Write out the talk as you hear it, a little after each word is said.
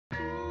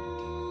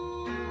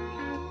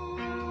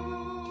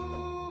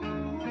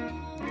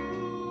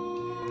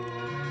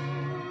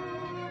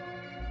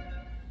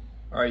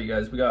All right, you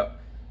guys, we got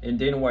in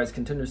Dana White's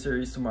Contender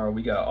Series tomorrow,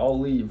 we got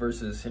Ali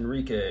versus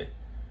Henrique.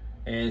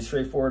 And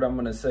straightforward, I'm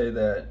going to say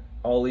that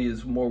Ali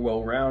is more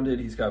well-rounded.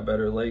 He's got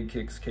better leg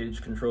kicks,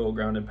 cage control,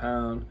 ground and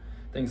pound,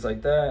 things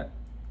like that.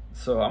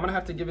 So I'm going to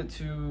have to give it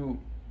to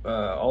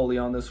Ali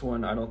on this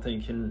one. I don't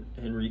think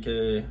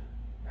Henrique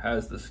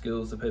has the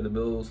skills to pay the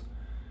bills,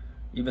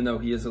 even though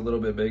he is a little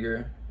bit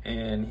bigger.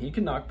 And he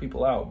can knock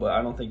people out, but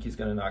I don't think he's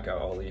going to knock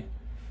out Ali.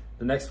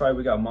 The next fight,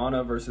 we got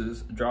Mana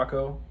versus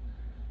Draco.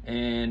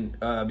 And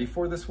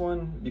before this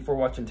one, before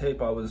watching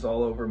tape, I was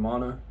all over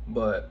Mana,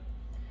 but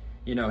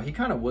you know, he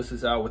kind of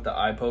wusses out with the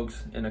eye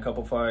pokes in a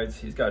couple fights.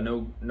 He's got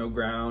no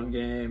ground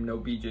game, no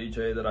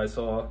BJJ that I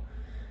saw.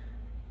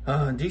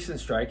 Decent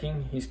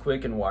striking. He's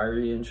quick and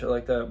wiry and shit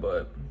like that,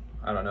 but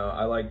I don't know.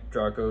 I like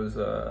Draco's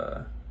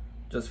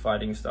just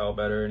fighting style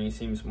better, and he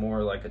seems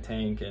more like a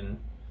tank, and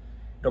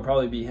it'll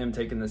probably be him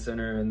taking the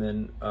center and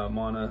then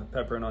Mana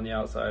peppering on the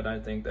outside. I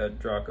think that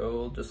Draco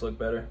will just look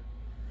better.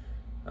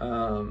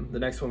 The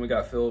next one, we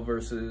got Phil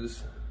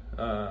versus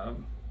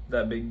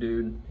that big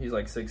dude. He's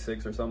like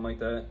 6'6" or something like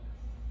that.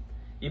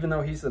 Even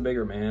though he's the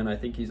bigger man, I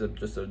think he's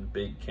just a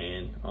big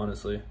can,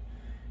 honestly.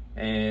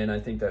 And I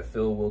think that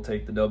Phil will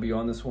take the W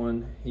on this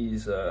one.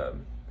 He's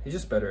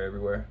just better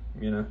everywhere,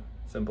 you know,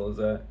 simple as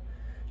that.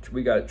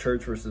 We got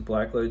Church versus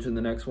Blackledge in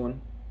the next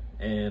one.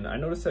 And I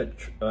noticed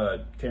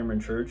that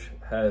Cameron Church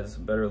has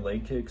better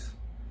leg kicks,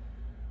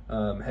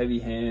 heavy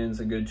hands,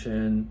 a good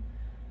chin.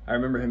 I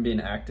remember him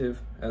being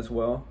active as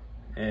well.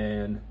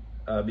 And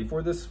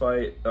before this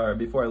fight, or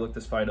before I looked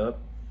this fight up,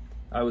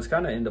 I was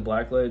kind of into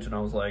Blackledge, and I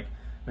was like,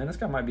 man, this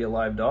guy might be a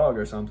live dog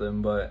or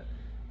something. But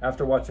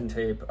after watching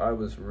tape, I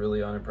was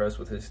really unimpressed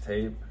with his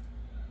tape,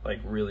 like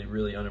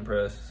really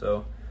unimpressed.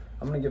 So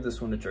I'm gonna give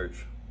this one to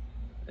Church.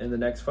 In the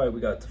next fight,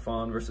 we got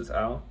Tafon versus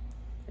Al,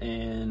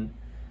 and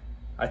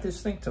I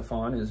just think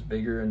Tafon is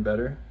bigger and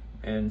better,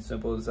 and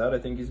simple as that, I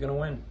think he's gonna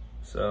win.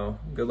 So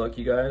good luck,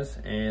 you guys,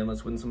 and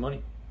let's win some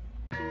money.